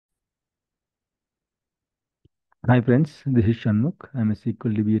Hi friends, this is Shanmukh. I'm a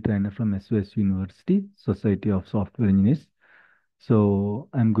SQL DBA trainer from SOS University, Society of Software Engineers. So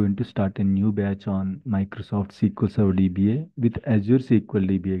I'm going to start a new batch on Microsoft SQL Server DBA with Azure SQL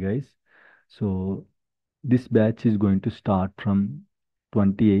DBA, guys. So this batch is going to start from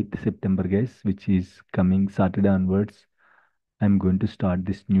 28th September, guys, which is coming Saturday onwards. I'm going to start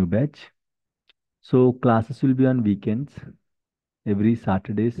this new batch. So classes will be on weekends, every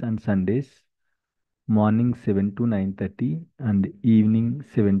Saturdays and Sundays. Morning 7 to 9:30 and evening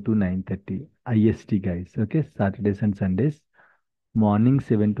 7 to 9:30 IST, guys. Okay, Saturdays and Sundays, morning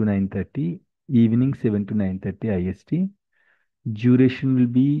 7 to 9:30, evening 7 to 9:30 IST. Duration will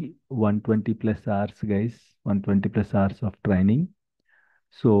be 120 plus hours, guys. 120 plus hours of training.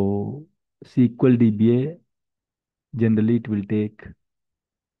 So SQL DBA, generally it will take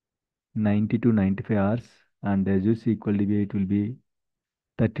 90 to 95 hours, and Azure SQL DBA it will be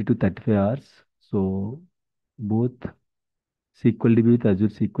 30 to 35 hours. So both SQL DBA with Azure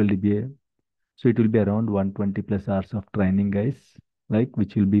SQL DBA. So it will be around 120 plus hours of training, guys, like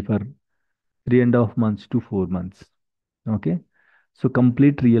which will be for 3.5 months to 4 months. Okay. So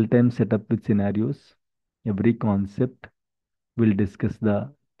complete real-time setup with scenarios. Every concept will discuss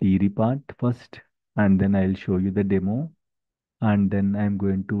the theory part first, and then I'll show you the demo. And then I'm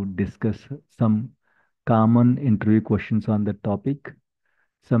going to discuss some common interview questions on the topic,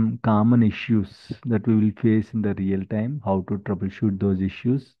 some common issues that we will face in the real time, how to troubleshoot those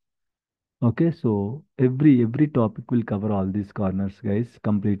issues. Okay, so every topic will cover all these corners, guys.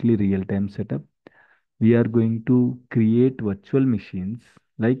 Completely real-time setup. We are going to create virtual machines.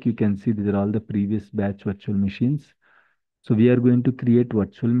 Like you can see, these are all the previous batch virtual machines. So we are going to create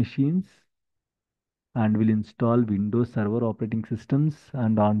virtual machines and will install Windows Server operating systems,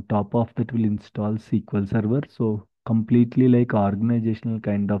 and on top of that will install SQL Server. So completely like organizational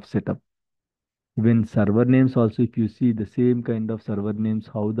kind of setup. Even server names also, if you see the same kind of server names,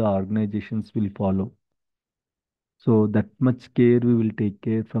 how the organizations will follow. So that much care we will take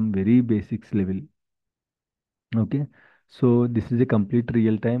care from very basics level. Okay. So this is a complete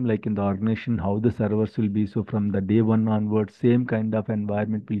real time, like in the organization, how the servers will be. So from the day one onwards, same kind of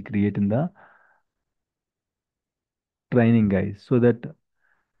environment will create in the training, guys, so that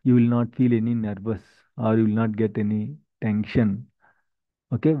you will not feel any nervous or you will not get any tension.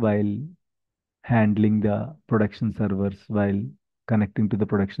 Okay, while handling the production servers, while connecting to the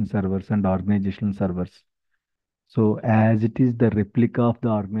production servers and organizational servers. So as it is the replica of the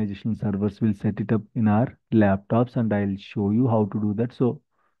organization servers, we'll set it up in our laptops and I'll show you how to do that. So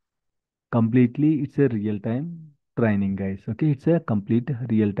completely it's a real-time training, guys. Okay, it's a complete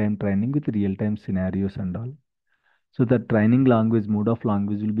real-time training with real-time scenarios and all. So the training language, mode of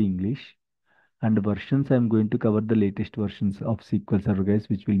language will be English. And versions, I'm going to cover the latest versions of SQL Server, guys,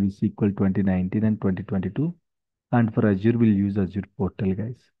 which will be SQL 2019 and 2022. And for Azure, we'll use Azure Portal,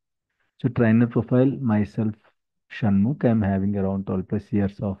 guys. So trainer profile, myself, Shanmukh. I'm having around 12 plus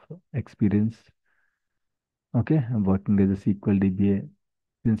years of experience. Okay, I'm working as a SQL DBA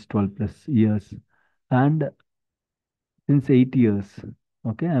since 12 plus years, and since 8 years.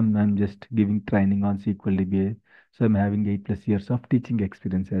 Okay, I'm just giving training on SQL DBA. So I'm having 8 plus years of teaching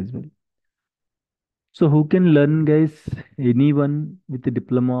experience as well. So who can learn, guys? Anyone with a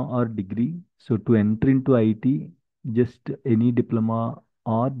diploma or degree. So to enter into IT, just any diploma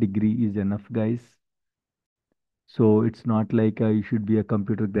or degree is enough, guys. So it's not like you should be a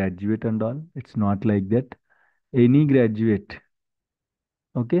computer graduate and all. It's not like that. Any graduate,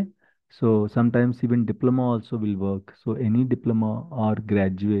 okay? So sometimes even diploma also will work. So any diploma or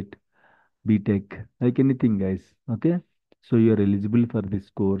graduate, BTech, like anything, guys, okay? So you're eligible for this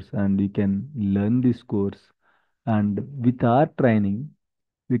course and you can learn this course. And with our training,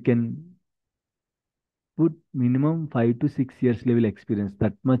 we can put minimum 5 to 6 years level experience.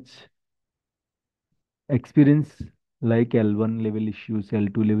 That much experience, like L1 level issues,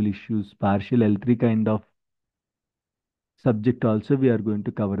 L2 level issues, partial L3 kind of subject also we are going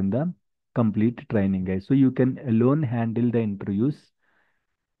to cover in the complete training, guys. So you can alone handle the interviews.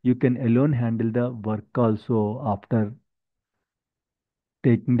 You can alone handle the work also after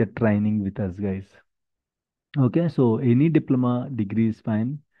taking the training with us, guys. Okay, so any diploma degree is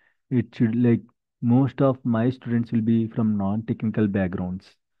fine. It should like most of my students will be from non-technical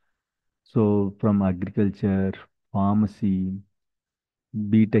backgrounds. So from agriculture, pharmacy,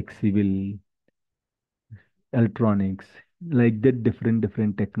 BTech civil, electronics, like that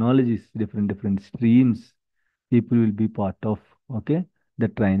different technologies, different streams people will be part of. Okay, the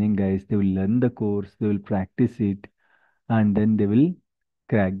training, guys, they will learn the course, they will practice it, and then they will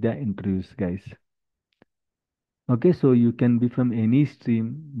crack the interviews, guys. Okay, so you can be from any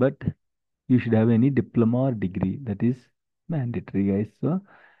stream, but you should have any diploma or degree. That is mandatory, guys. So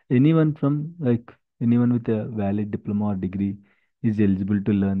anyone from like anyone with a valid diploma or degree is eligible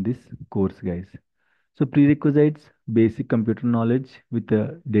to learn this course, guys. So prerequisites, basic computer knowledge with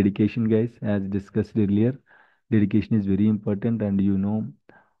dedication, guys. As discussed earlier, dedication is very important, and you know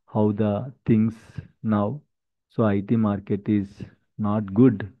how the things now. So IT market is not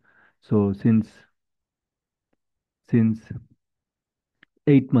good. So since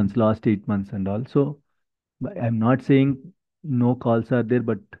 8 months, last 8 months and all. So but I'm not saying no calls are there,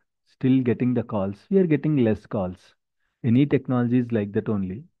 but still getting the calls. We are getting less calls. Any technology is like that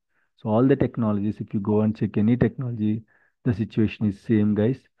only. So all the technologies, if you go and check any technology, the situation is same,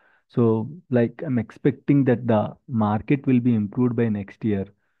 guys. So like I'm expecting that the market will be improved by next year.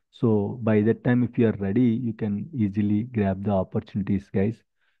 So by that time, if you are ready, you can easily grab the opportunities, guys.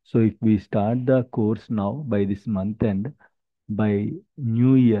 So if we start the course now by this month end, by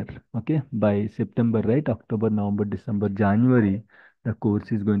new year, okay, by September, right? October, November, December, January, the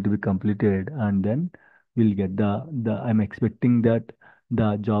course is going to be completed, and then we'll get the I'm expecting that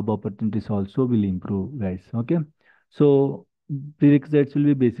the job opportunities also will improve, guys. Okay, so prerequisites will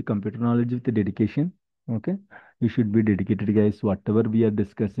be basic computer knowledge with the dedication. Okay, you should be dedicated, guys. Whatever we are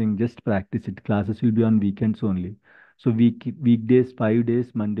discussing, just practice it. Classes will be on weekends only. So weekdays, 5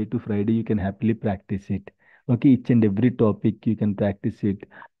 days, Monday to Friday, you can happily practice it. Okay, each and every topic you can practice it.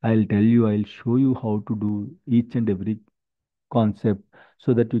 I'll tell you, I'll show you how to do each and every concept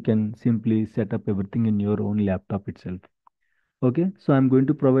so that you can simply set up everything in your own laptop itself. Okay, so I'm going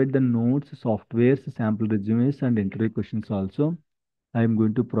to provide the notes, softwares, sample resumes, and interview questions also. I am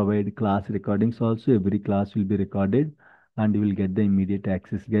going to provide class recordings also. Every class will be recorded and you will get the immediate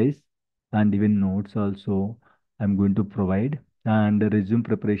access, guys. And even notes also I'm going to provide. And the resume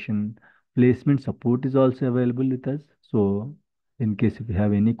preparation, placement support is also available with us. So in case if you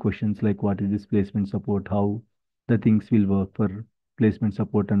have any questions like what is this placement support, how the things will work for placement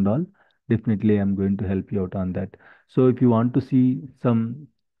support and all, definitely I'm going to help you out on that. So if you want to see some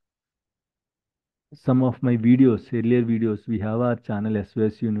of my videos, earlier videos, we have our channel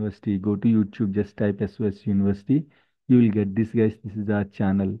SOS University. Go to YouTube, just type SOS University. You will get this, guys. This is our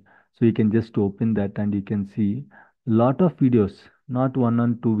channel. So you can just open that and you can see a lot of videos, not one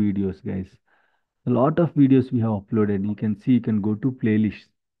or two videos, guys. A lot of videos we have uploaded. You can see, you can go to playlists.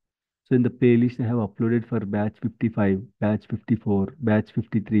 So in the playlist, I have uploaded for batch 55, batch 54, batch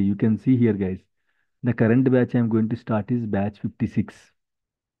 53. You can see here, guys. The current batch I'm going to start is batch 56.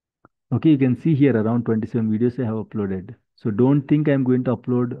 Okay, you can see here around 27 videos I have uploaded. So don't think I'm going to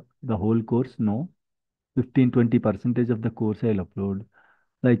upload the whole course. No, 15-20% of the course I'll upload.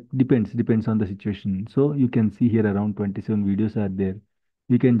 Like depends on the situation. So you can see here around 27 videos are there.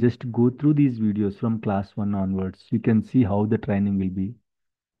 You can just go through these videos from class 1 onwards. You can see how the training will be.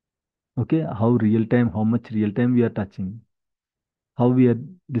 Okay, how real time, how much real time we are touching, how we are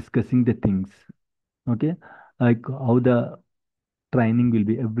discussing the things. Okay, like how the training will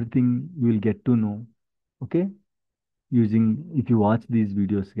be, everything you will get to know. Okay, using if you watch these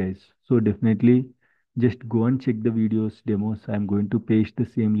videos, guys. So definitely just go and check the videos demos. I'm going to paste the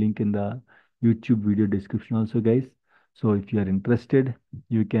same link in the YouTube video description also, guys. So if you are interested,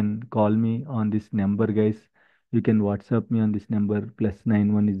 you can call me on this number, guys. You can WhatsApp me on this number.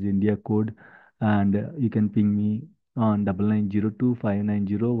 +91 is India code, and you can ping me on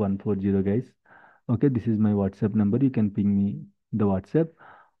 9902590140, guys. Okay, this is my WhatsApp number. You can ping me the WhatsApp,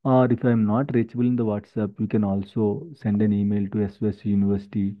 or if I'm not reachable in the WhatsApp, you can also send an email to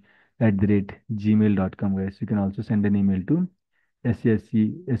svsuniversity@gmail.com, guys. You can also send an email to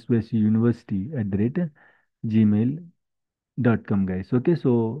svsuniversity@gmail.com, guys. Okay,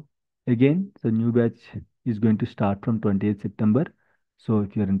 so again, the new batch is going to start from 28th September. So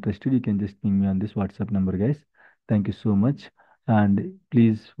if you're interested, you can just ping me on this WhatsApp number, guys. Thank you so much. And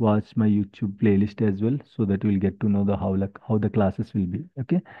please watch my YouTube playlist as well so that you'll get to know the how the classes will be.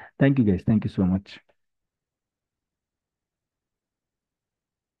 Okay. Thank you, guys. Thank you so much.